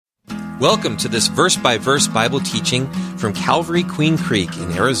Welcome to this verse-by-verse Bible teaching from Calvary Queen Creek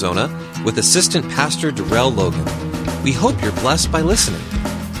in Arizona with Assistant Pastor Darrell Logan. We hope you're blessed by listening.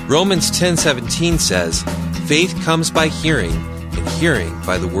 Romans 10:17 says, "Faith comes by hearing, and hearing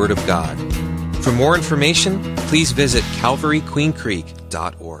by the Word of God." For more information, please visit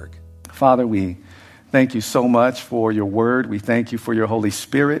calvaryqueencreek.org. Father, we thank you so much for your Word. We thank you for your Holy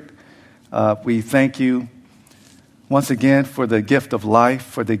Spirit. We thank you once again for the gift of life,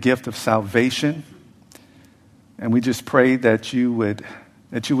 for the gift of salvation. And we just pray that you would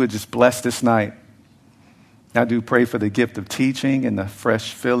just bless this night. I do pray for the gift of teaching and the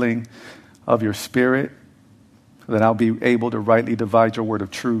fresh filling of your Spirit, so that I'll be able to rightly divide your word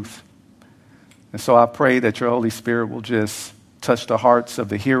of truth. And so I pray that your Holy Spirit will just touch the hearts of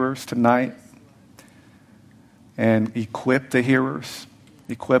the hearers tonight and equip the hearers.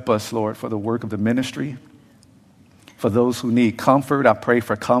 Equip us, Lord, for the work of the ministry. For those who need comfort, I pray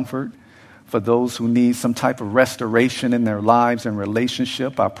for comfort. For those who need some type of restoration in their lives and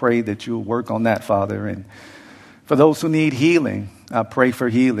relationship, I pray that you'll work on that, Father. And for those who need healing, I pray for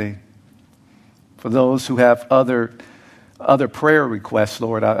healing. For those who have other prayer requests,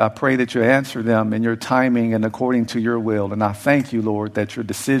 Lord, I pray that you answer them in your timing and according to your will. And I thank you, Lord, that your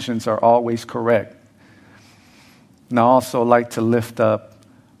decisions are always correct. And I also like to lift up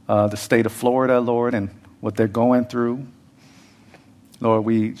the state of Florida, Lord, and what they're going through. Lord,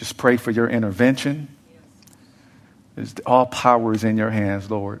 we just pray for your intervention. All power is in your hands,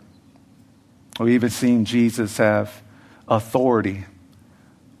 Lord. We've even seen Jesus have authority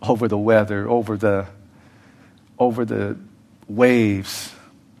over the weather, over the waves.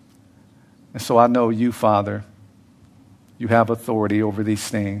 And so I know you, Father, you have authority over these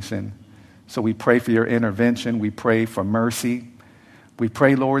things. And so we pray for your intervention. We pray for mercy. We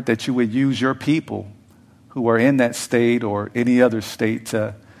pray, Lord, that you would use your people who are in that state or any other state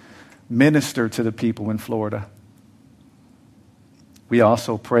to minister to the people in Florida. We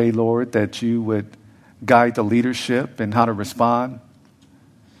also pray, Lord, that you would guide the leadership in how to respond.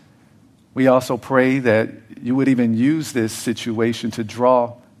 We also pray that you would even use this situation to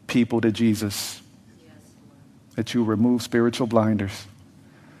draw people to Jesus, that you remove spiritual blinders.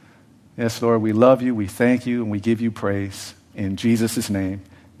 Yes, Lord, we love you, we thank you, and we give you praise. In Jesus' name,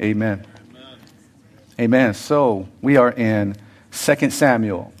 amen. Amen. So we are in 2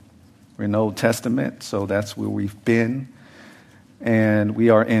 Samuel. We're in the Old Testament, so that's where we've been. And we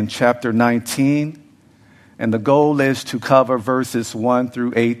are in chapter 19. And the goal is to cover verses 1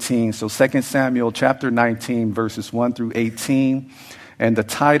 through 18. So 2 Samuel chapter 19, verses 1 through 18. And the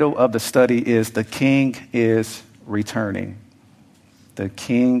title of the study is "The King is Returning." The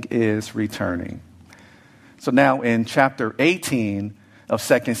King is returning. So now in chapter 18 of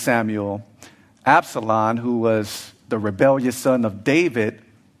 2 Samuel, Absalom, who was the rebellious son of David,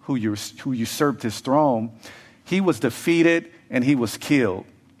 who usurped his throne, he was defeated and he was killed.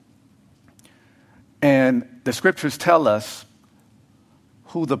 And the scriptures tell us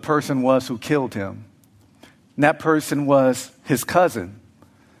who the person was who killed him. And that person was his cousin,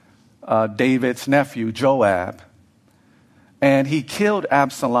 David's nephew, Joab. And he killed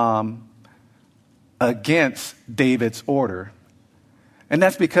Absalom against David's order. And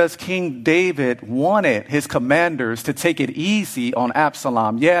that's because King David wanted his commanders to take it easy on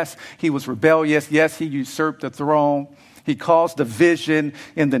Absalom. Yes, he was rebellious. Yes, he usurped the throne. He caused division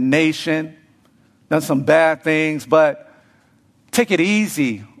in the nation, done some bad things, but take it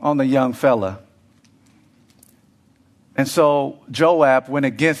easy on the young fella. And so Joab went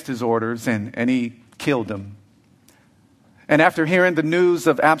against his orders and he killed him. And after hearing the news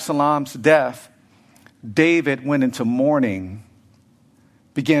of Absalom's death, David went into mourning,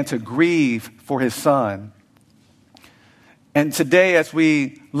 began to grieve for his son. And today, as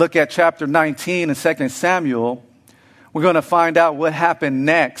we look at chapter 19 in 2 Samuel, we're going to find out what happened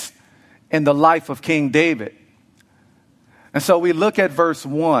next in the life of King David. And so we look at verse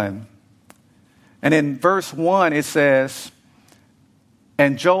 1. And in verse 1 it says,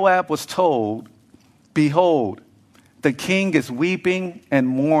 "And Joab was told, 'Behold, the king is weeping and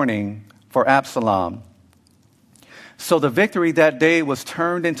mourning for Absalom.' So the victory that day was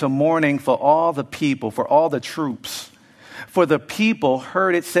turned into mourning for all the people, for all the troops. For the people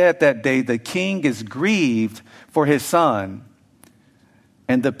heard it said that day, 'The king is grieved for his son.'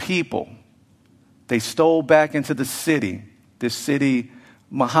 And the people, they stole back into the city, this city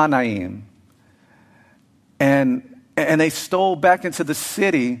Mahanaim. And they stole back into the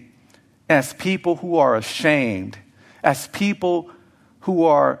city as people who are ashamed, as people who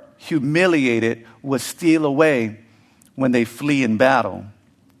are humiliated would steal away when they flee in battle.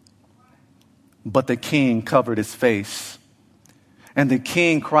 But the king covered his face. And the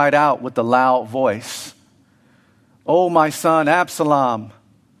king cried out with a loud voice, "Oh, my son Absalom!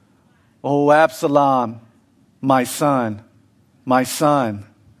 Oh, Absalom, my son, my son."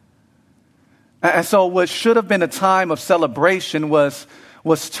 And so what should have been a time of celebration was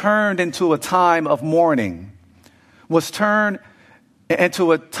turned into a time of mourning, was turned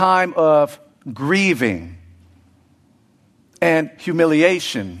into a time of grieving and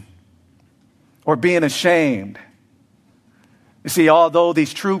humiliation or being ashamed. You see, although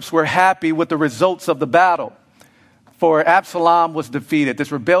these troops were happy with the results of the battle, for Absalom was defeated,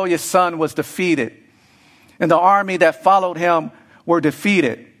 this rebellious son was defeated, and the army that followed him were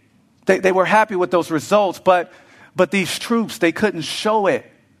defeated. They were happy with those results, but these troops, they couldn't show it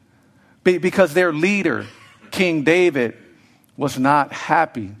because their leader, King David, was not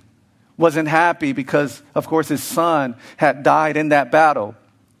happy. Wasn't happy because, of course, his son had died in that battle.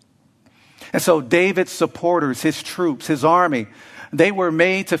 And so David's supporters, his troops, his army, they were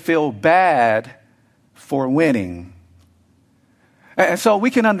made to feel bad for winning. And so we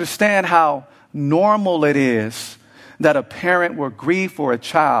can understand how normal it is that a parent will grieve for a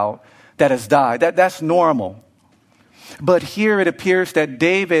child that has died. That's normal. But here it appears that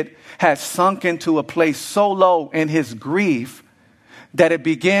David had sunk into a place so low in his grief that it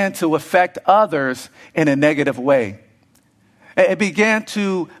began to affect others in a negative way. It began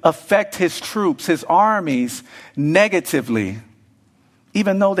to affect his troops, his armies, negatively,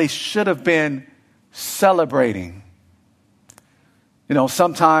 even though they should have been celebrating. You know,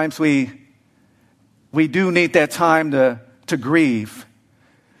 sometimes we do need that time to grieve.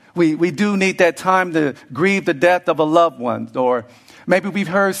 We do need that time to grieve the death of a loved one, or maybe we've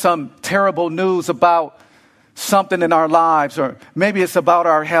heard some terrible news about something in our lives, or maybe it's about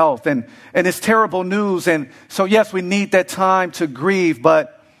our health, and it's terrible news. And so, yes, we need that time to grieve,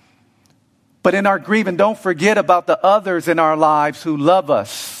 but in our grieving, don't forget about the others in our lives who love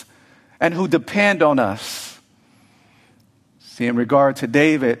us and who depend on us. See, in regard to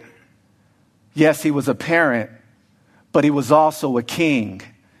David, yes, he was a parent, but he was also a king.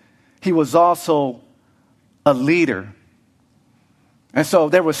 He was also a leader. And so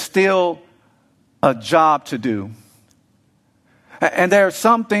there was still a job to do. And there's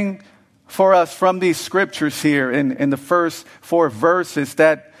something for us from these scriptures here in the first 4 verses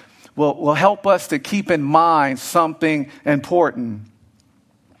that will help us to keep in mind something important.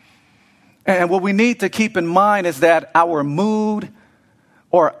 And what we need to keep in mind is that our mood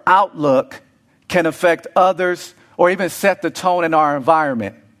or outlook can affect others or even set the tone in our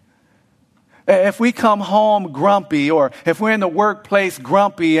environment. If we come home grumpy, or if we're in the workplace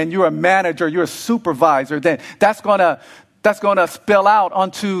grumpy and you're a manager, you're a supervisor, then that's gonna spill out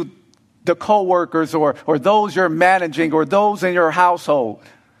onto the coworkers or those you're managing or those in your household.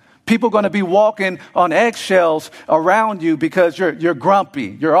 People are going to be walking on eggshells around you because you're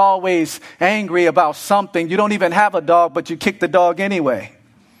grumpy. You're always angry about something. You don't even have a dog, but you kick the dog anyway.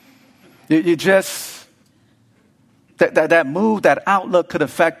 You just, that mood, that outlook could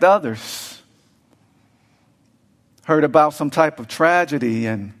affect others. Heard about some type of tragedy,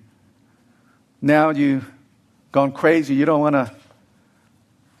 and now you've gone crazy. You don't want to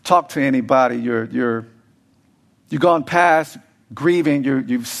talk to anybody. You've gone past grieving.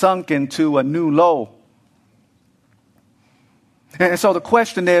 You've sunk into a new low. And so the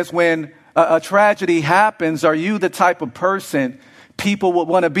question is, when a tragedy happens, are you the type of person people would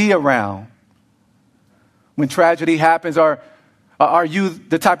want to be around? When tragedy happens, are you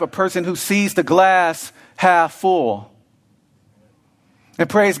the type of person who sees the glass half full? And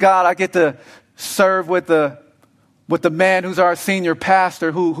praise God, I get to serve with the man who's our senior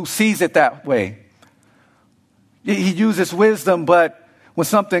pastor who sees it that way. He uses wisdom, but when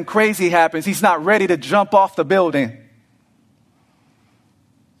something crazy happens, he's not ready to jump off the building.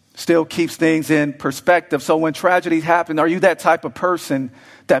 Still keeps things in perspective. So when tragedies happen, are you that type of person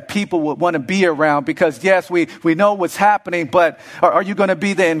that people would want to be around? Because yes, we know what's happening, but are you going to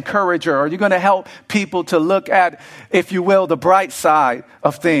be the encourager? Are you going to help people to look at, if you will, the bright side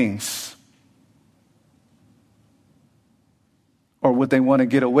of things? Or would they want to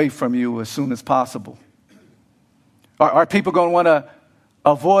get away from you as soon as possible? Are people going to want to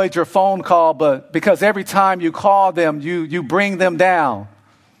avoid your phone call, but because every time you call them, you bring them down?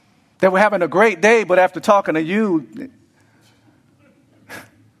 They were having a great day, but after talking to you,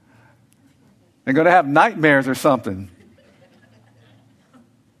 they're going to have nightmares or something.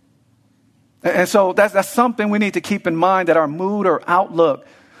 And so that's something we need to keep in mind, that our mood or outlook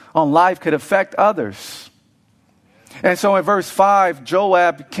on life could affect others. And so in verse 5,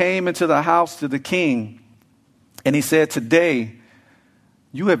 Joab came into the house to the king, and he said, "Today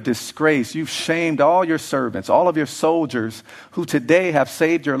You have disgraced, you've shamed all your servants, all of your soldiers who today have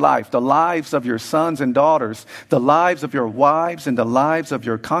saved your life, the lives of your sons and daughters, the lives of your wives and the lives of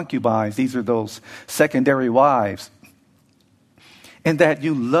your concubines. These are those secondary wives. And that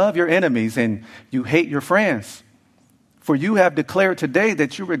you love your enemies and you hate your friends. For you have declared today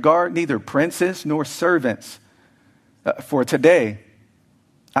that you regard neither princes nor servants. For today,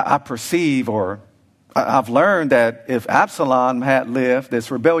 I perceive, or I've learned that if Absalom had lived,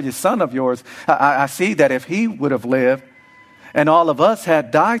 this rebellious son of yours, I see that if he would have lived and all of us had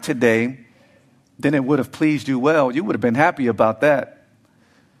died today, then it would have pleased you well. You would have been happy about that.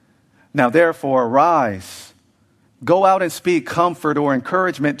 Now, therefore, arise, go out and speak comfort or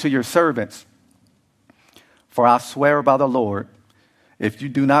encouragement to your servants. For I swear by the Lord, if you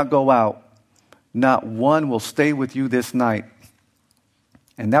do not go out, not one will stay with you this night.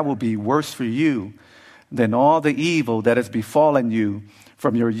 And that will be worse for you than all the evil that has befallen you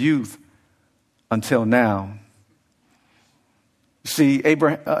from your youth until now. See,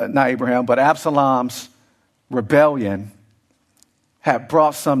 Absalom's rebellion had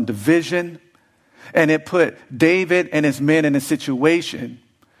brought some division, and it put David and his men in a situation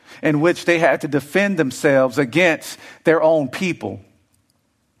in which they had to defend themselves against their own people.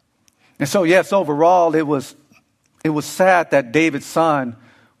 And so, yes, overall, it was sad that David's son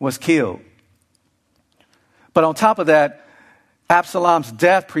was killed. But on top of that, Absalom's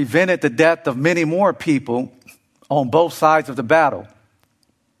death prevented the death of many more people on both sides of the battle.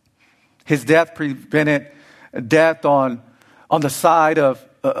 His death prevented death on the side of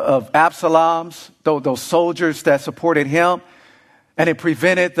Absalom's, those soldiers that supported him. And it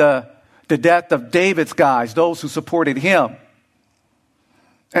prevented the death of David's guys, those who supported him.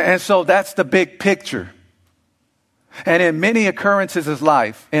 And so that's the big picture. And in many occurrences in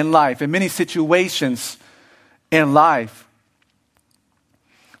life, in many situations in life,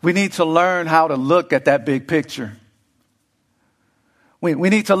 we need to learn how to look at that big picture. We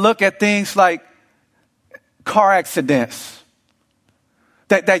need to look at things like car accidents.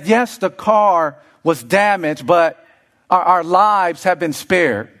 That yes, the car was damaged, but our lives have been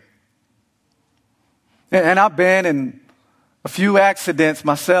spared. And I've been in a few accidents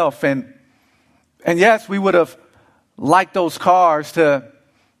myself. And yes, we would have liked those cars to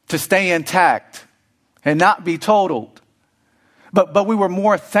stay intact and not be totaled. But we were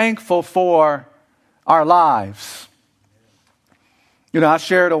more thankful for our lives. I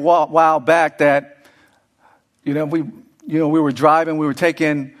shared a while back that, we were driving, we were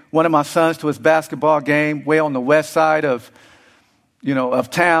taking one of my sons to his basketball game way on the west side of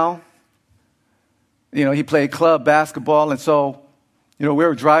town. He played club basketball. And so, we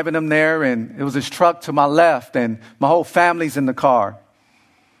were driving him there, and it was his truck to my left, and my whole family's in the car.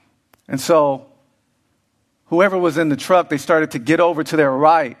 And so whoever was in the truck, they started to get over to their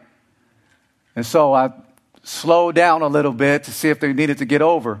right. And so I slowed down a little bit to see if they needed to get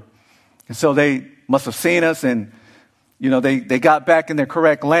over. And so they must have seen us, and they got back in their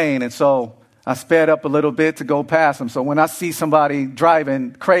correct lane. And so I sped up a little bit to go past them. So when I see somebody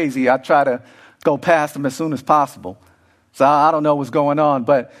driving crazy, I try to go past them as soon as possible. So I don't know what's going on.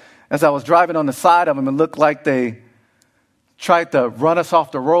 But as I was driving on the side of them, it looked like they tried to run us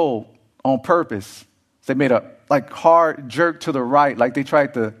off the road on purpose. They made a hard jerk to the right, like they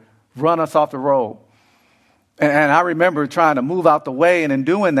tried to run us off the road. And I remember trying to move out the way, and in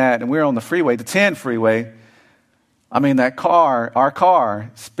doing that, and we were on the freeway, the 10 freeway. That car, our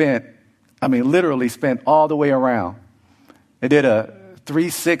car, literally spent all the way around. It did a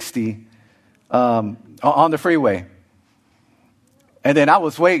 360 on the freeway. And then I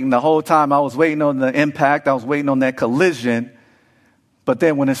was waiting the whole time. I was waiting on the impact. I was waiting on that collision. But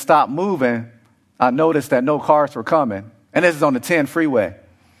then when it stopped moving, I noticed that no cars were coming. And this is on the 10 freeway.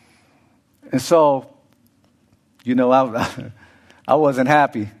 And so, I wasn't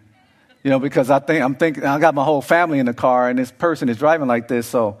happy, because I'm thinking I got my whole family in the car, and this person is driving like this.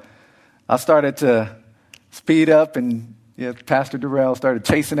 So I started to speed up, and Pastor Durrell started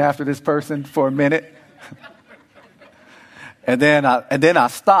chasing after this person for a minute. And then I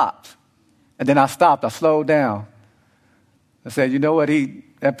stopped. I slowed down. I said, you know what?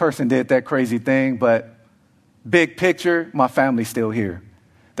 That person did that crazy thing, but big picture, my family's still here.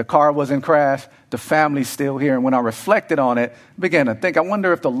 The car wasn't crashed. The family's still here. And when I reflected on it, I began to think, I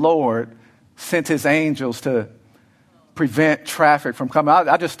wonder if the Lord sent his angels to prevent traffic from coming.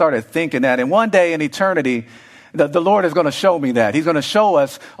 I just started thinking that. And one day in eternity, the Lord is going to show me that. He's going to show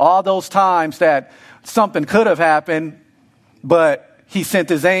us all those times that something could have happened, but he sent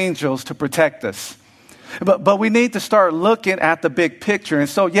his angels to protect us. But we need to start looking at the big picture. And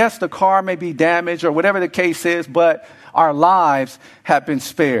so, yes, the car may be damaged or whatever the case is, but our lives have been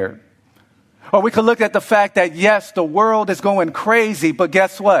spared. Or we could look at the fact that, yes, the world is going crazy, but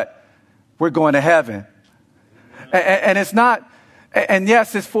guess what? We're going to heaven. And it's not, and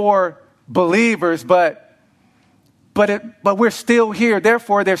yes, it's for believers, but we're still here.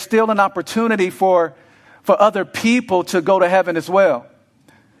 Therefore, there's still an opportunity for other people to go to heaven as well.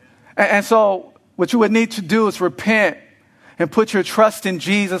 And so what you would need to do is repent and put your trust in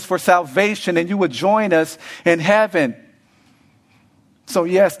Jesus for salvation, and you would join us in heaven. So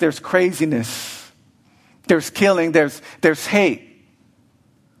yes, there's craziness, there's killing, there's hate,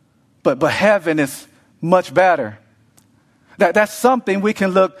 but heaven is much better. That's something we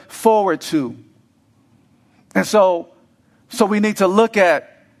can look forward to. And so we need to look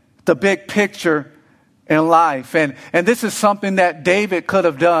at the big picture in life. And this is something that David could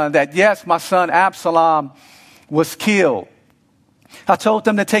have done, that yes, my son Absalom was killed. I told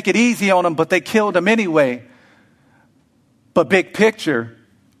them to take it easy on him, but they killed him anyway. But big picture,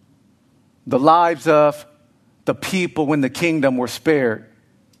 the lives of the people in the kingdom were spared.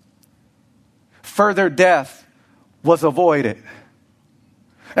 Further death was avoided.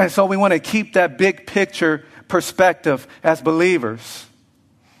 And so we want to keep that big picture perspective as believers.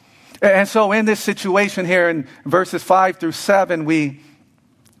 And so in this situation here in verses 5 through 7, we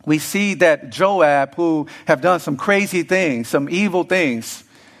see that Joab, who have done some crazy things, some evil things,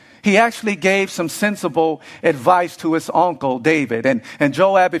 he actually gave some sensible advice to his uncle David. And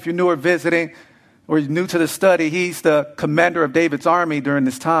Joab, if you're new or visiting or you're new to the study, he's the commander of David's army during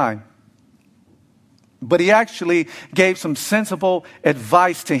this time. But he actually gave some sensible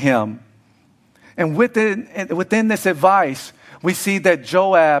advice to him. And within this advice, we see that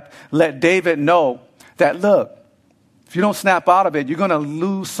Joab let David know that, look, if you don't snap out of it, you're going to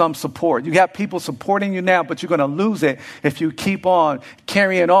lose some support. You got people supporting you now, but you're going to lose it if you keep on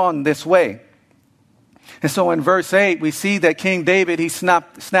carrying on this way. And so in verse 8, we see that King David, he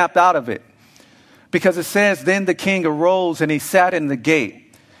snapped out of it. Because it says, then the king arose and he sat in the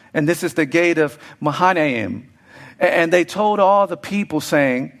gate. And this is the gate of Mahanaim. And they told all the people,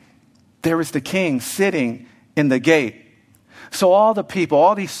 saying, there is the king sitting in the gate. So all the people,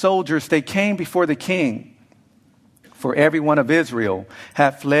 all these soldiers, they came before the king. For everyone of Israel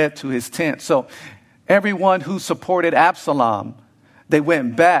had fled to his tent. So everyone who supported Absalom, they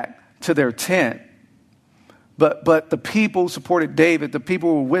went back to their tent. But the people who supported David, the people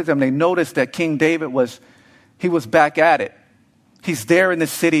who were with him, they noticed that King David was back at it. He's there in the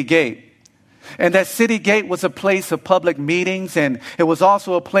city gate. And that city gate was a place of public meetings, and it was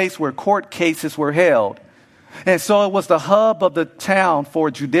also a place where court cases were held. And so it was the hub of the town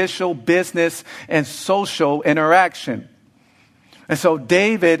for judicial, business, and social interaction. And so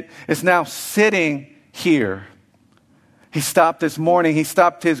David is now sitting here. He stopped this morning, he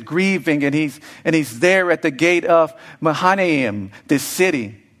stopped his grieving, and he's there at the gate of Mahanaim, this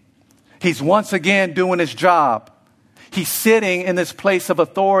city. He's once again doing his job. He's sitting in this place of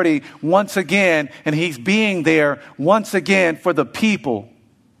authority once again, and he's being there once again for the people.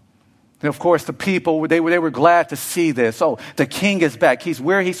 And of course, the people, they were glad to see this. Oh, the king is back. He's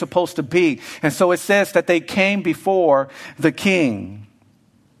where he's supposed to be. And so it says that they came before the king.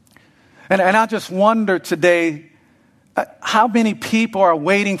 And I just wonder today, how many people are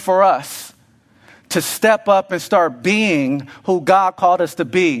waiting for us to step up and start being who God called us to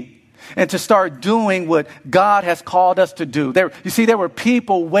be? And to start doing what God has called us to do. There were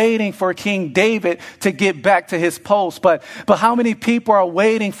people waiting for King David to get back to his post. But how many people are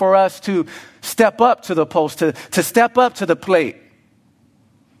waiting for us to step up to the post, to step up to the plate,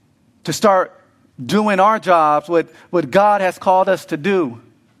 to start doing our jobs, what God has called us to do?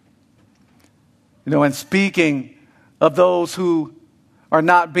 You know, and speaking of those who are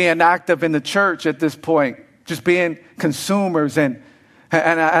not being active in the church at this point, just being consumers and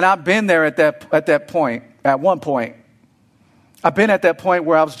I've been there at that point, at one point. I've been at that point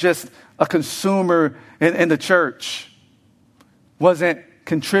where I was just a consumer in the church. Wasn't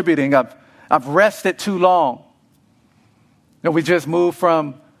contributing. I've rested too long. You know, we just moved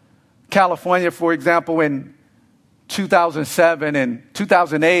from California, for example, in 2007, and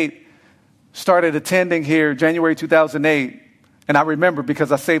 2008, started attending here, January 2008. And I remember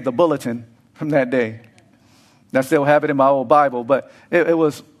because I saved the bulletin from that day. I still have it in my old Bible, but it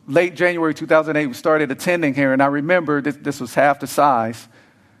was late January 2008. We started attending here, and I remember this was half the size.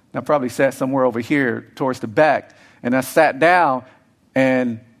 I probably sat somewhere over here towards the back, and I sat down,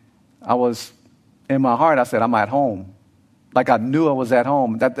 and I was, in my heart, I said, I'm at home. Like I knew I was at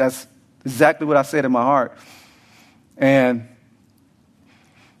home. That's exactly what I said in my heart. And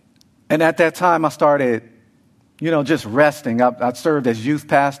at that time, I started, just resting. I served as youth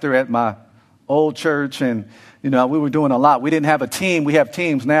pastor at my old church, and, we were doing a lot. We didn't have a team. We have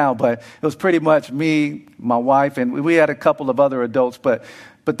teams now, but it was pretty much me, my wife, and we had a couple of other adults, but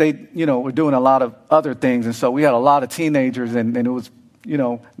they, were doing a lot of other things. And so we had a lot of teenagers, and it was,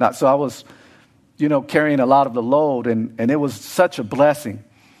 not, so I was, carrying a lot of the load, and it was such a blessing.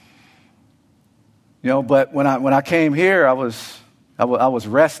 But when I came here, I was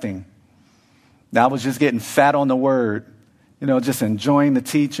resting. Now I was just getting fat on the word, just enjoying the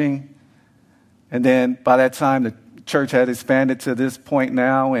teaching. And then by that time, the church had expanded to this point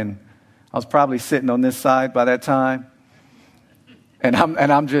now, and I was probably sitting on this side by that time. And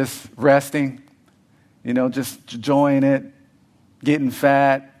I'm just resting, just enjoying it, getting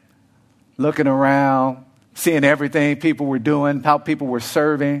fat, looking around, seeing everything people were doing, how people were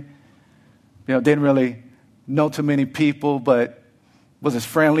serving. Didn't really know too many people, but was as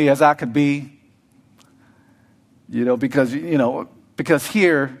friendly as I could be. Because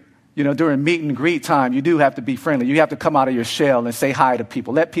here, during meet and greet time, you do have to be friendly. You have to come out of your shell and say hi to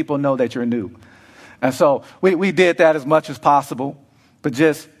people. Let people know that you're new. And so we did that as much as possible, but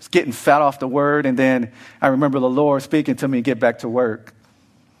just getting fat off the word. And then I remember the Lord speaking to me, get back to work.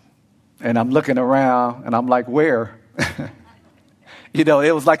 And I'm looking around, and I'm like, where?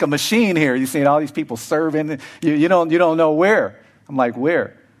 It was like a machine here. You see all these people serving. You don't know where. I'm like,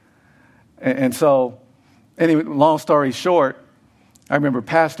 where? And so, anyway, long story short, I remember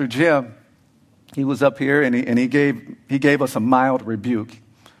Pastor Jim. He was up here, and he gave us a mild rebuke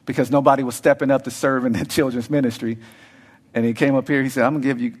because nobody was stepping up to serve in the children's ministry. And he came up here. He said, "I'm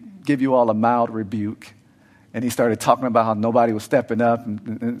gonna give you all a mild rebuke." And he started talking about how nobody was stepping up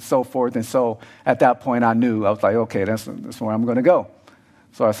and so forth. And so at that point, I knew. I was like, okay, that's where I'm going to go.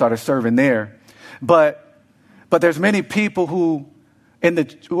 So I started serving there. But there's many people who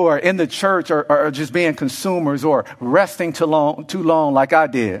are in the church are just being consumers or resting too long like I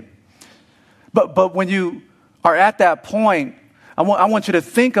did. But when you are at that point, I want you to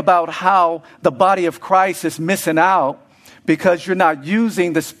think about how the body of Christ is missing out because you're not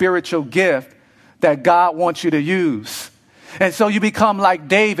using the spiritual gift that God wants you to use. And so you become like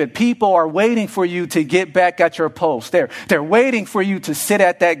David. People are waiting for you to get back at your post. They're waiting for you to sit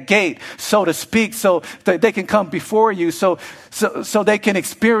at that gate, so to speak, so that they can come before you, so they can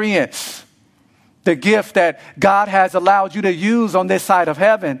experience the gift that God has allowed you to use on this side of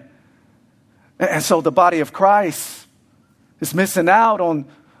heaven. And so the body of Christ is missing out on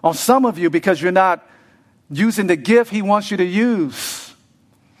some of you because you're not using the gift He wants you to use.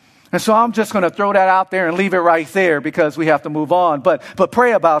 And so I'm just going to throw that out there and leave it right there because we have to move on. But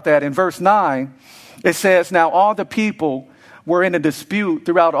pray about that. In verse 9, it says, "Now all the people were in a dispute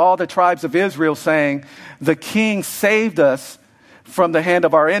throughout all the tribes of Israel, saying, 'The king saved us from the hand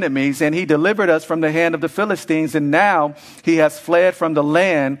of our enemies, and he delivered us from the hand of the Philistines, and now he has fled from the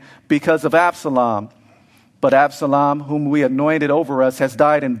land because of Absalom. But Absalom, whom we anointed over us, has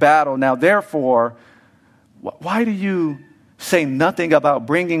died in battle. Now therefore, why do you say nothing about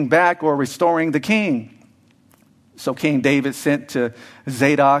bringing back or restoring the king?' So King David sent to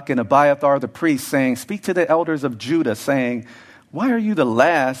Zadok and Abiathar the priests, saying, 'Speak to the elders of Judah, saying, why are you the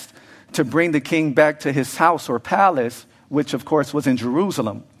last to bring the king back to his house or palace,' which of course was in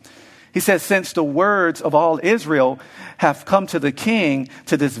Jerusalem. He says, 'Since the words of all Israel have come to the king,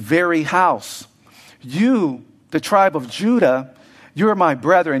 to this very house. You, the tribe of Judah, you're my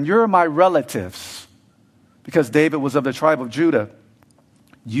brethren, you're my relatives.'" Because David was of the tribe of Judah.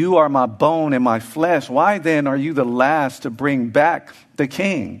 "You are my bone and my flesh. Why then are you the last to bring back the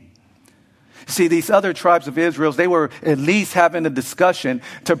king?" See, these other tribes of Israel, they were at least having a discussion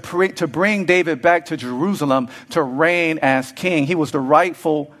to bring David back to Jerusalem to reign as king. He was the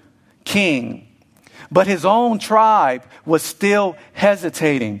rightful king. But his own tribe was still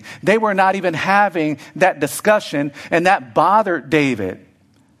hesitating. They were not even having that discussion, and that bothered David.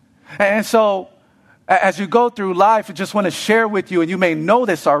 And so, as you go through life, I just want to share with you, and you may know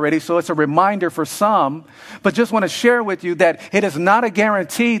this already, so it's a reminder for some, but just want to share with you that it is not a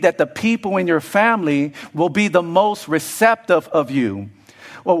guarantee that the people in your family will be the most receptive of you,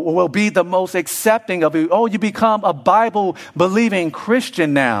 or will be the most accepting of you. Oh, you become a Bible-believing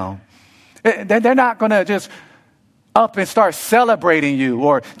Christian now. They're not going to just up and start celebrating you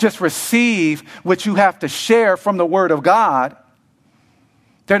or just receive what you have to share from the Word of God.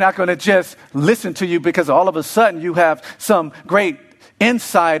 They're not going to just listen to you because all of a sudden you have some great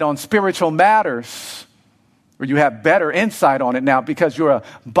insight on spiritual matters, or you have better insight on it now because you're a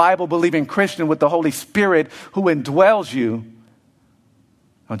Bible-believing Christian with the Holy Spirit who indwells you.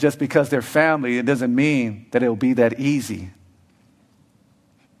 Well, just because they're family, it doesn't mean that it'll be that easy.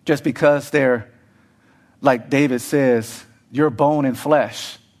 Just because they're, like David says, your bone and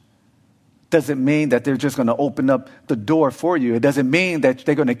flesh, doesn't mean that they're just going to open up the door for you. It doesn't mean that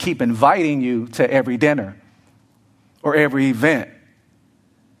they're going to keep inviting you to every dinner or every event.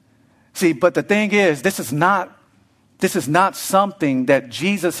 See, but the thing is, this is not something that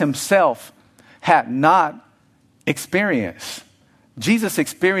Jesus himself had not experienced. Jesus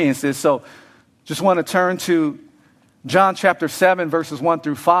experienced this. So just want to turn to John chapter 7, verses 1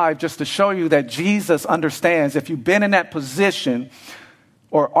 through 5, just to show you that Jesus understands. If you've been in that position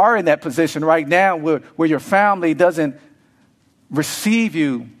or are in that position right now where your family doesn't receive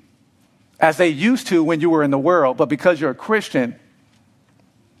you as they used to when you were in the world, but because you're a Christian,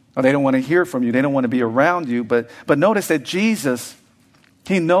 or they don't want to hear from you, they don't want to be around you. But notice that Jesus,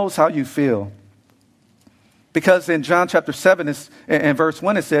 he knows how you feel. Because in John chapter 7 and verse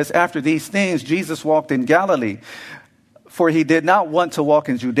 1, it says, after these things, Jesus walked in Galilee. For he did not want to walk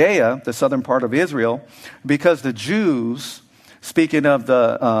in Judea, the southern part of Israel, because the Jews, speaking of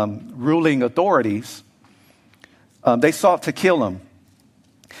the ruling authorities, they sought to kill him.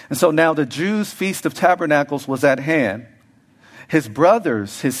 And so now the Jews' Feast of Tabernacles was at hand. His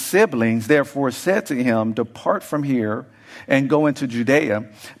brothers, his siblings, therefore said to him, depart from here and go into Judea,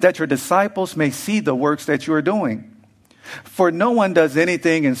 that your disciples may see the works that you are doing. For no one does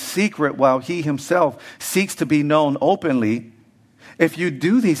anything in secret while he himself seeks to be known openly. If you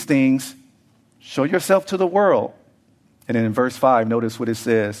do these things, show yourself to the world. And then in verse 5, notice what it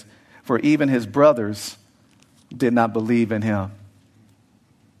says. For even his brothers did not believe in him.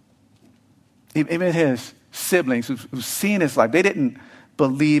 Even his siblings who've seen his life, they didn't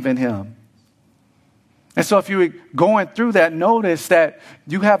believe in him. And so if you're going through that, notice that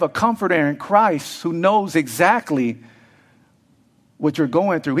you have a comforter in Christ who knows exactly what you're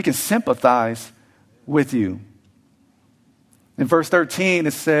going through. We can sympathize with you. In verse 13,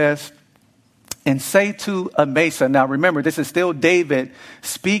 it says, and say to Amasa. Now remember, this is still David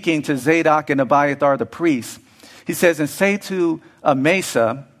speaking to Zadok and Abiathar the priests. He says, and say to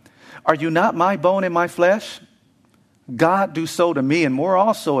Amasa, are you not my bone and my flesh? God do so to me, and more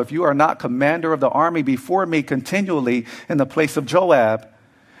also, if you are not commander of the army before me continually in the place of Joab.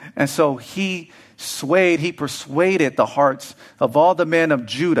 And so he persuaded the hearts of all the men of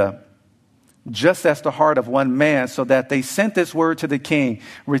Judah, just as the heart of one man, so that they sent this word to the king,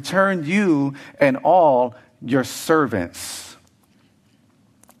 return you and all your servants.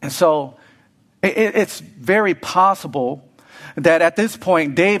 And so it's very possible that at this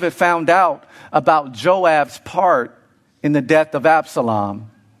point, David found out about Joab's part in the death of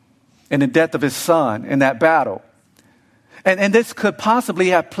Absalom and the death of his son in that battle. And this could possibly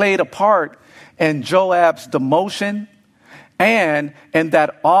have played a part in Joab's demotion and in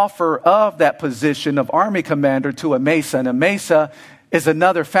that offer of that position of army commander to Amasa. And Amasa is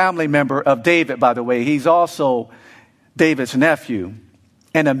another family member of David, by the way. He's also David's nephew.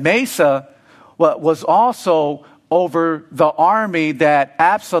 And Amasa was also over the army that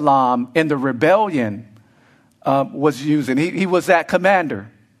Absalom in the rebellion was using. He was that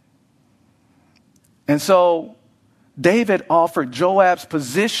commander. And so David offered Joab's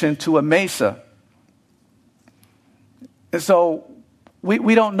position to Amasa. And so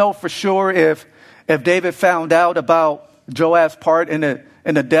we don't know for sure if David found out about Joab's part in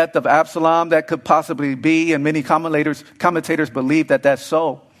the death of Absalom. That could possibly be, and many commentators believe that that's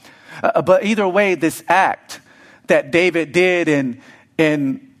so. But either way, this act that David did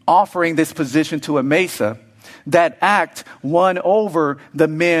in offering this position to Amasa, that act won over the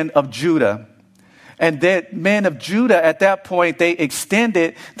men of Judah. And that men of Judah at that point, they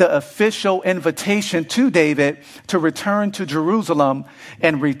extended the official invitation to David to return to Jerusalem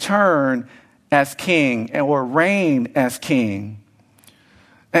and return as king or reign as king.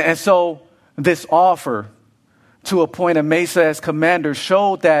 And so this offer to appoint Amasa as commander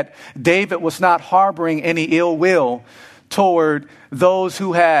showed that David was not harboring any ill will toward those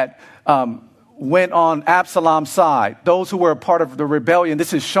who had went on Absalom's side, those who were a part of the rebellion.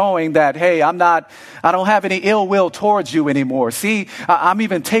 This is showing that, hey, I don't have any ill will towards you anymore. See, I'm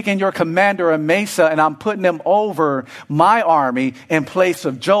even taking your commander Amasa and I'm putting him over my army in place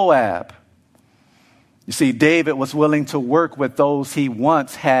of Joab. You see, David was willing to work with those he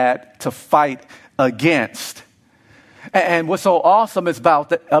once had to fight against. And what's so awesome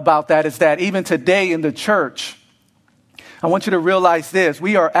about that is that even today in the church, I want you to realize this.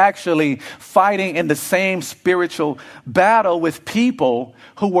 We are actually fighting in the same spiritual battle with people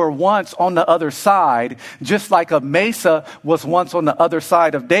who were once on the other side, just like Amasa was once on the other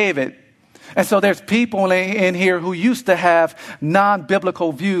side of David. And so there's people in here who used to have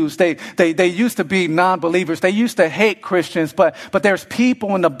non-biblical views. They used to be non-believers. They used to hate Christians. But there's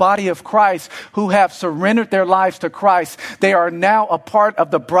people in the body of Christ who have surrendered their lives to Christ. They are now a part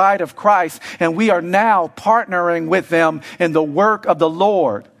of the bride of Christ. And we are now partnering with them in the work of the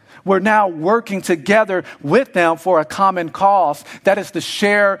Lord. We're now working together with them for a common cause. That is to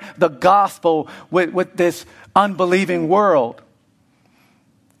share the gospel with this unbelieving world.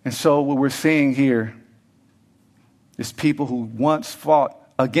 And so what we're seeing here is people who once fought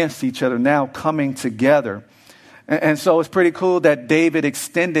against each other now coming together. And so it's pretty cool that David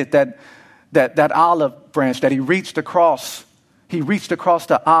extended that olive branch, that he reached across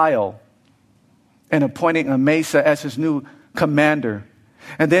the aisle and appointing Amasa as his new commander.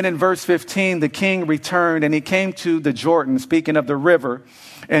 And then in verse 15, the king returned and he came to the Jordan, speaking of the river,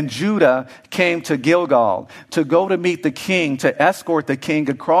 and Judah came to Gilgal to go to meet the king, to escort the king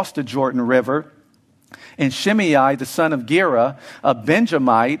across the Jordan River. And Shimei, the son of Gera, a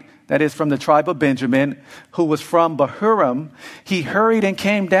Benjamite, that is from the tribe of Benjamin, who was from Bahurim, he hurried and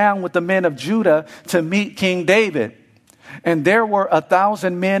came down with the men of Judah to meet King David. And there were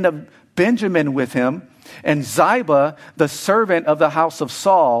 1,000 men of Benjamin with him, and Ziba, the servant of the house of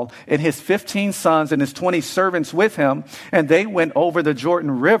Saul, and his 15 sons and his 20 servants with him, and they went over the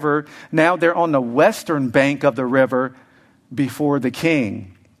Jordan River. Now they're on the western bank of the river before the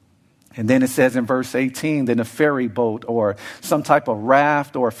king. And then it says in verse 18, then a ferry boat or some type of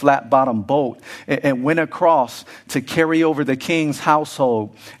raft or flat-bottom boat, and went across to carry over the king's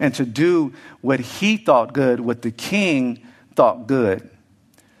household and to do what he thought good, what the king thought good.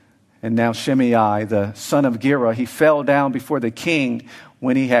 And now Shimei, the son of Gera, he fell down before the king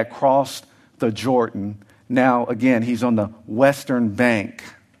when he had crossed the Jordan. Now, again, he's on the western bank.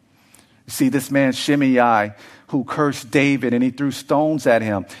 You see, this man Shimei, who cursed David and he threw stones at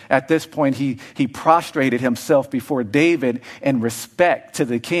him. At this point, he prostrated himself before David in respect to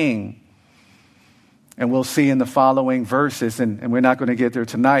the king. And we'll see in the following verses, and we're not going to get there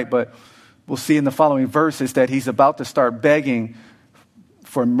tonight, but we'll see in the following verses that he's about to start begging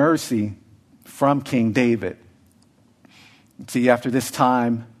for mercy from King David. See, after this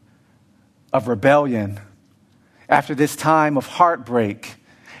time of rebellion, after this time of heartbreak,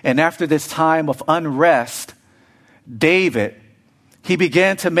 and after this time of unrest, David, he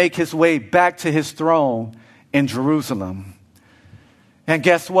began to make his way back to his throne in Jerusalem. And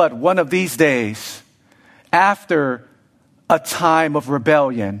guess what? One of these days, after a time of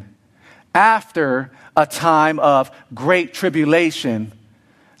rebellion, after a time of great tribulation,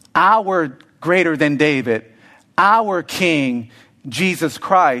 our greater than David, our King, Jesus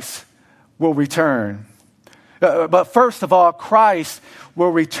Christ, will return. But first of all, Christ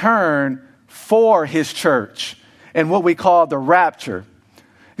will return for his church and what we call the rapture.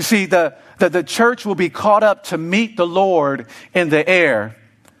 You see, the church will be caught up to meet the Lord in the air.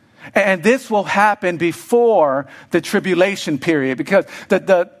 And this will happen before the tribulation period, because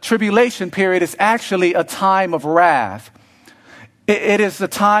the tribulation period is actually a time of wrath. It is the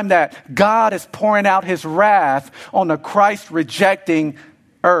time that God is pouring out his wrath on the Christ-rejecting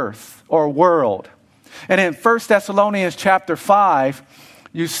earth or world. And in 1 Thessalonians chapter 5,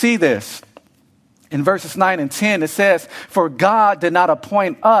 you see this. In verses 9 and 10, it says, for God did not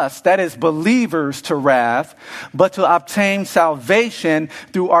appoint us, that is believers, to wrath, but to obtain salvation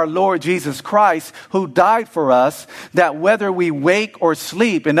through our Lord Jesus Christ, who died for us, that whether we wake or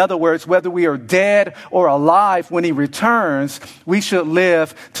sleep, in other words, whether we are dead or alive when he returns, we should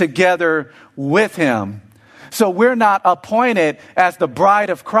live together with him. So we're not appointed as the bride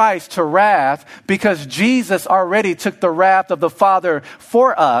of Christ to wrath, because Jesus already took the wrath of the Father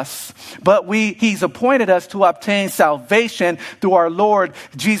for us. But he's appointed us to obtain salvation through our Lord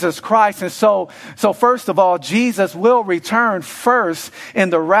Jesus Christ. And so first of all, Jesus will return first in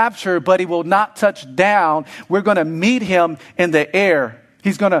the rapture, but he will not touch down. We're going to meet him in the air.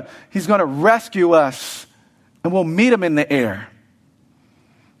 He's going to rescue us, and we'll meet him in the air.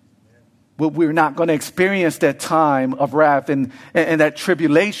 We're not going to experience that time of wrath and that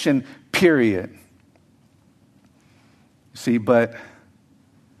tribulation period. See, but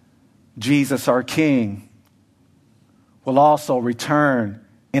Jesus, our King, will also return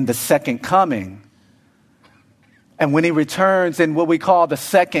in the second coming. And when he returns in what we call the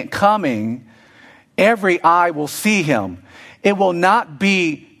second coming, every eye will see him. It will not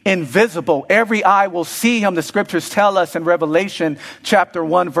be invisible. Every eye will see him. The scriptures tell us in Revelation chapter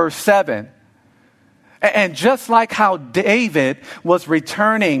 1, verse 7. And just like how David was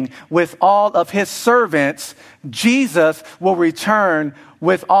returning with all of his servants, Jesus will return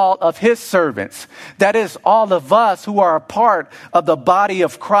with all of his servants. That is, all of us who are a part of the body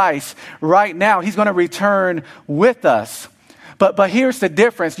of Christ right now. He's going to return with us. But here's the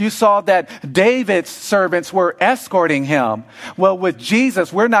difference. You saw that David's servants were escorting him. Well, with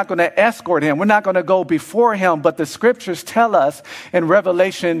Jesus, we're not going to escort him. We're not going to go before him. But the scriptures tell us in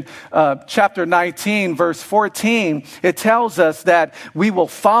Revelation chapter 19, verse 14, it tells us that we will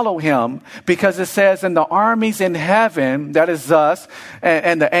follow him because it says in the armies in heaven, that is us,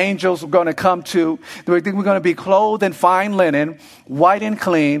 and the angels are going to come to, we're going to be clothed in fine linen, white and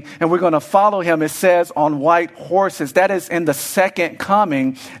clean, and we're going to follow him, it says, on white horses. That is in the second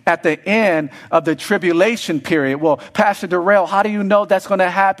coming at the end of the tribulation period. Well, Pastor Darrell, how do you know that's going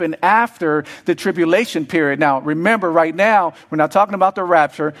to happen after the tribulation period? Now, remember, right now, we're not talking about the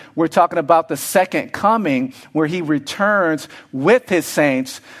rapture. We're talking about the second coming where he returns with his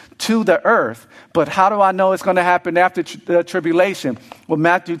saints to the earth. But how do I know it's going to happen after the tribulation? Well,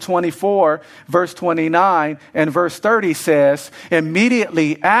 Matthew 24, verse 29 and verse 30 says,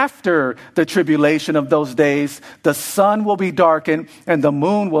 immediately after the tribulation of those days, the sun will be darkened and the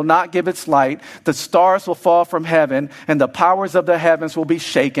moon will not give its light. The stars will fall from heaven and the powers of the heavens will be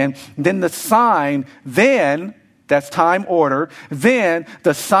shaken. Then the sign, that's time order. Then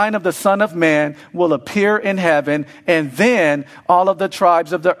the sign of the Son of Man will appear in heaven, and then all of the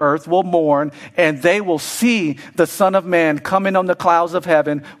tribes of the earth will mourn, and they will see the Son of Man coming on the clouds of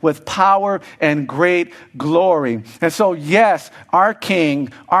heaven with power and great glory. And so, yes, our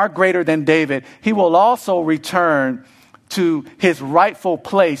King, our greater than David, he will also return to his rightful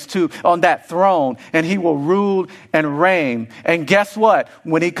place on that throne, and he will rule and reign. And guess what?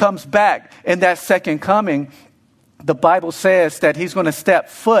 When he comes back in that second coming, the Bible says that he's going to step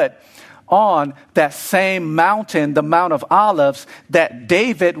foot on that same mountain, the Mount of Olives, that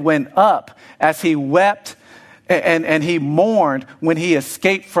David went up as he wept and he mourned when he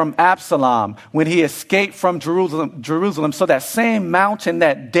escaped from Absalom, when he escaped from Jerusalem. So that same mountain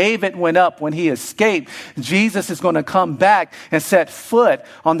that David went up when he escaped, Jesus is going to come back and set foot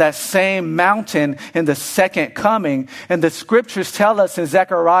on that same mountain in the second coming. And the scriptures tell us in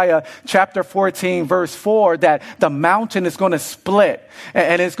Zechariah chapter 14, verse 4, that the mountain is going to split.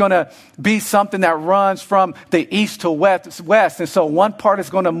 And it's going to be something that runs from the east to west. And so one part is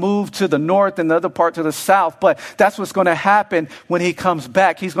going to move to the north and the other part to the south. But that's what's going to happen when he comes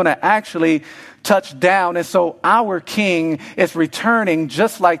back. He's going to actually touch down. And so our king is returning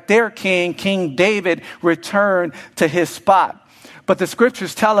just like their king, King David, returned to his spot. But the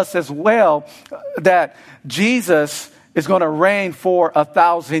scriptures tell us as well that Jesus is going to reign for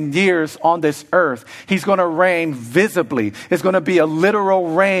 1,000 years on this earth. He's going to reign visibly. It's going to be a literal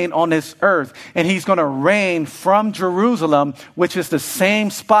reign on this earth. And he's going to reign from Jerusalem, which is the same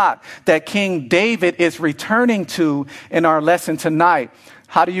spot that King David is returning to in our lesson tonight.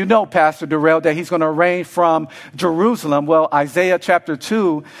 How do you know, Pastor Darrell, that he's going to reign from Jerusalem? Well, Isaiah chapter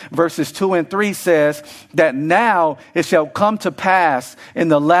 2, verses 2 and 3 says that now it shall come to pass in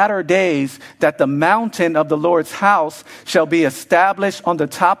the latter days that the mountain of the Lord's house shall be established on the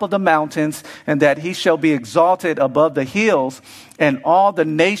top of the mountains, and that he shall be exalted above the hills, and all the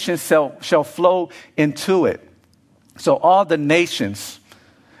nations shall flow into it. So all the nations.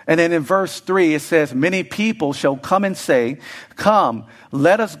 And then in verse 3, it says, many people shall come and say, come,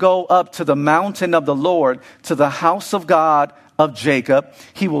 let us go up to the mountain of the Lord, to the house of God of Jacob.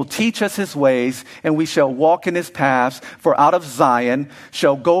 He will teach us his ways, and we shall walk in his paths. For out of Zion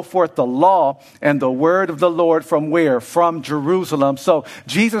shall go forth the law and the word of the Lord from where? From Jerusalem. So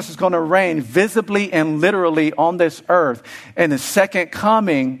Jesus is going to reign visibly and literally on this earth in his second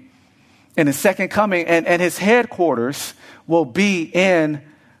coming, and his headquarters will be in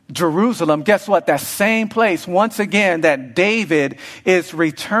Jerusalem. Guess what? That same place, once again, that David is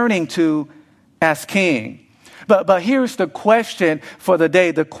returning to as king. But here's the question for the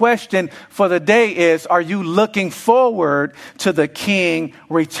day. The question for the day is, are you looking forward to the king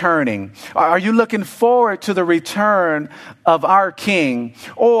returning? Are you looking forward to the return of our king?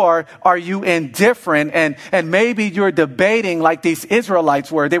 Or are you indifferent and maybe you're debating like these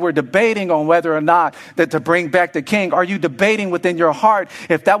Israelites were? They were debating on whether or not that to bring back the king. Are you debating within your heart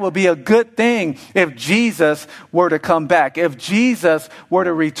if that would be a good thing if Jesus were to come back? If Jesus were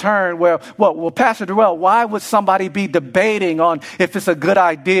to return? Well, Pastor Darrell, why would somebody be debating on if it's a good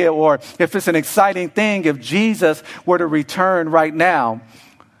idea or if it's an exciting thing if Jesus were to return right now?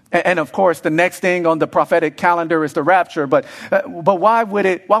 And of course, the next thing on the prophetic calendar is the rapture. But why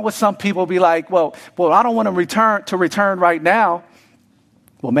would some people be like, well, I don't want to return right now?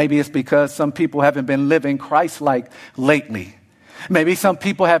 Well, maybe it's because some people haven't been living Christ-like lately. Maybe some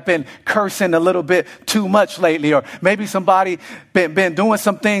people have been cursing a little bit too much lately, or maybe somebody been doing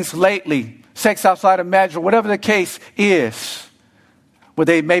some things lately, sex outside of marriage, or whatever the case is,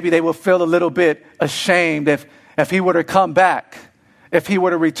 where maybe they will feel a little bit ashamed if he were to come back, if he were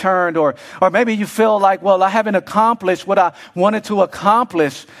to return, or maybe you feel like, well, I haven't accomplished what I wanted to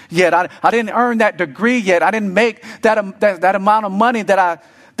accomplish yet. I didn't earn that degree yet. I didn't make that amount of money that I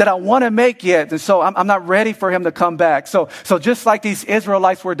want to make yet. And so I'm not ready for him to come back. So just like these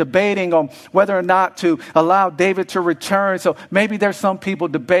Israelites were debating on whether or not to allow David to return. So maybe there's some people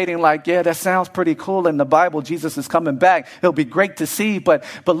debating like, yeah, that sounds pretty cool in the Bible. Jesus is coming back. It'll be great to see, but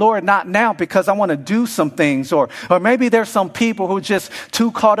Lord, not now, because I want to do some things. Or maybe there's some people who are just too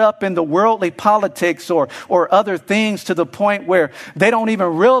caught up in the worldly politics or other things to the point where they don't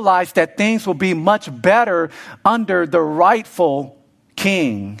even realize that things will be much better under the rightful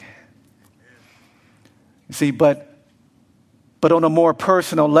king. You see, but on a more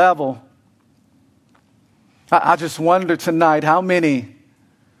personal level, I just wonder tonight how many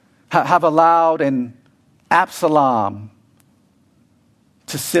have allowed an Absalom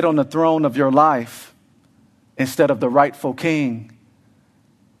to sit on the throne of your life instead of the rightful king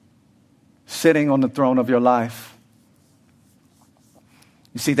sitting on the throne of your life.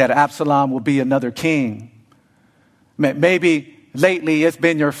 You see, that Absalom will be another king. Maybe lately it's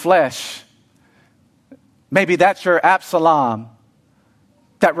been your flesh. Maybe that's your Absalom,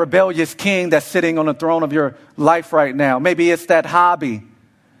 that rebellious king that's sitting on the throne of your life right now. Maybe it's that hobby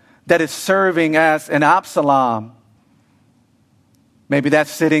that is serving as an Absalom. Maybe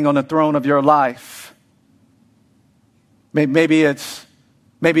that's sitting on the throne of your life. Maybe it's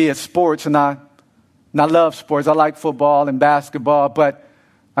sports, and I love sports. I like football and basketball, but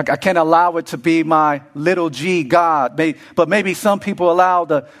I can't allow it to be my little g God. But maybe some people allow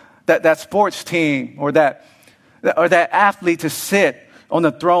that sports team or that athlete to sit on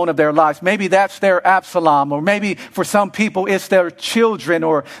the throne of their lives. Maybe that's their Absalom. Or maybe for some people it's their children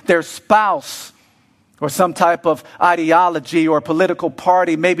or their spouse or some type of ideology or political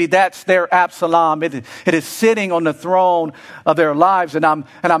party. Maybe that's their Absalom. It is sitting on the throne of their lives. And I'm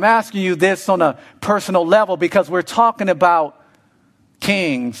asking you this on a personal level because we're talking about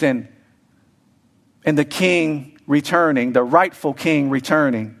kings and the king returning, the rightful king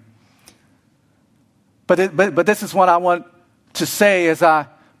returning. But this is what I want to say as I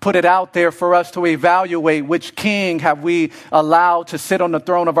put it out there for us to evaluate which king have we allowed to sit on the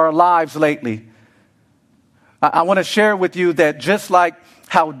throne of our lives lately. I want to share with you that just like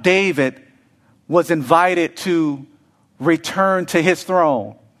how David was invited to return to his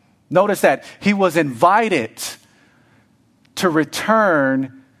throne, notice that he was invited to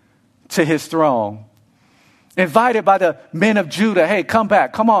return to his throne. Invited by the men of Judah. Hey, come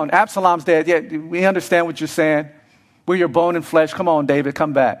back. Come on. Absalom's dead. Yeah, we understand what you're saying. We're your bone and flesh. Come on, David.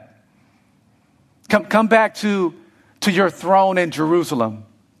 Come back. Come back to your throne in Jerusalem.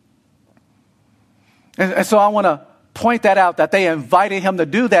 And so I want to point that out, that they invited him to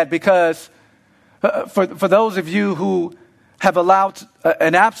do that because for those of you who have allowed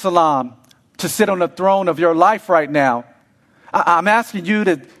an Absalom to sit on the throne of your life right now, I'm asking you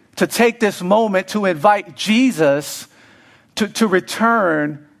to take this moment to invite Jesus to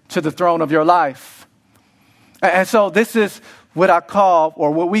return to the throne of your life. And so this is what I call,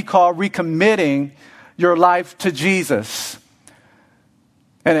 or what we call, recommitting your life to Jesus.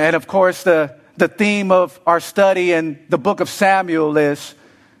 And of course, the theme of our study in the book of Samuel is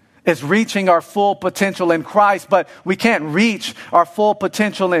reaching our full potential in Christ. But we can't reach our full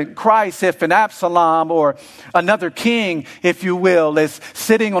potential in Christ if an Absalom or another king, if you will, is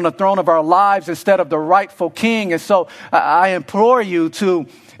sitting on the throne of our lives instead of the rightful king. And so I implore you to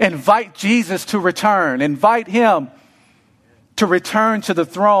invite Jesus to return. Invite him to return to the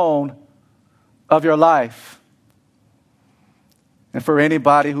throne of your life. And for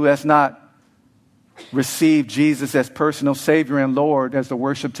anybody who has not received Jesus as personal Savior and Lord, as the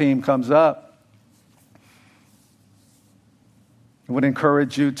worship team comes up, I would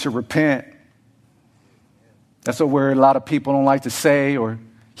encourage you to repent. That's a word a lot of people don't like to say or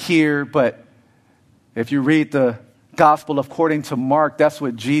hear, but if you read the Gospel according to Mark, that's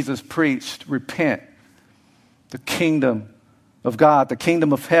what Jesus preached. Repent. The kingdom of God, the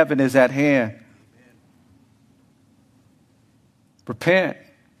kingdom of heaven is at hand. Repent.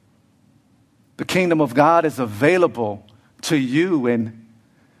 The kingdom of God is available to you, and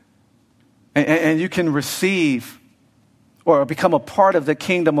you can receive or become a part of the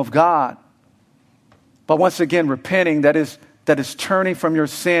kingdom of God. But once again, repenting, that is turning from your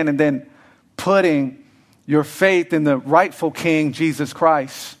sin and then putting your faith in the rightful King, Jesus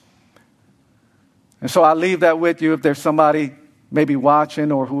Christ. And so I leave that with you. If there's somebody maybe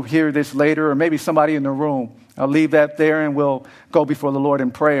watching or who hear this later, or maybe somebody in the room. I'll leave that there and we'll go before the Lord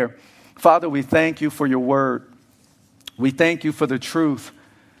in prayer. Father, we thank you for your word. We thank you for the truth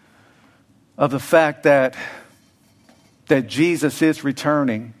of the fact that Jesus is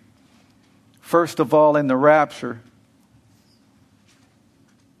returning. First of all, in the rapture,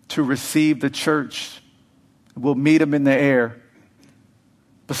 to receive the church. We'll meet him in the air.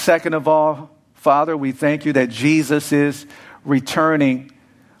 But second of all, Father, we thank you that Jesus is returning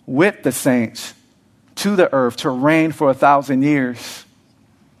with the saints to the earth to reign for 1,000 years.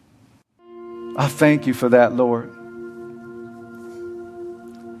 I thank you for that, Lord.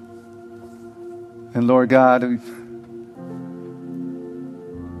 And Lord God,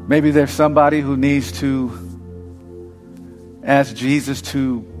 maybe there's somebody who needs to ask Jesus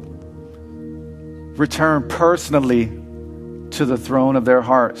to return personally to the throne of their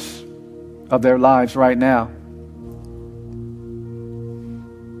hearts, of their lives right now.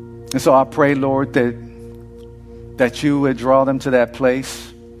 And so I pray, Lord, that you would draw them to that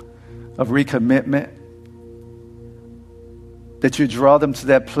place of recommitment, that you draw them to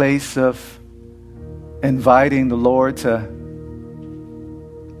that place of inviting the Lord to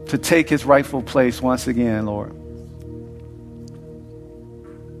take his rightful place once again, Lord.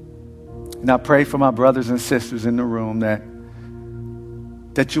 And I pray for my brothers and sisters in the room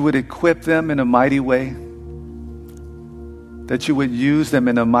that you would equip them in a mighty way, that you would use them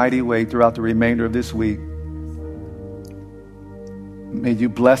in a mighty way throughout the remainder of this week. May you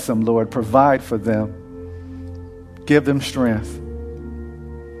bless them, Lord. Provide for them. Give them strength.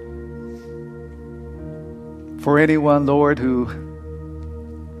 For anyone, Lord, who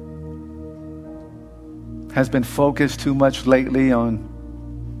has been focused too much lately on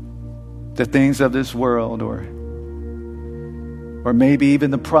the things of this world, or maybe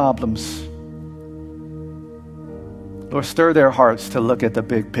even the problems, Lord, stir their hearts to look at the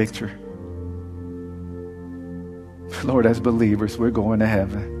big picture. Lord, as believers, we're going to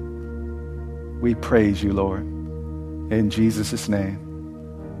heaven. We praise you, Lord. In Jesus' name,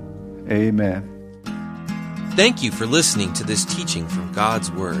 amen. Thank you for listening to this teaching from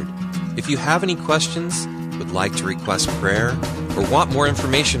God's Word. If you have any questions, would like to request prayer, or want more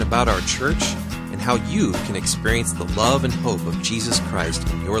information about our church and how you can experience the love and hope of Jesus Christ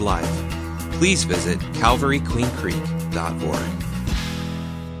in your life, please visit calvaryqueencreek.org.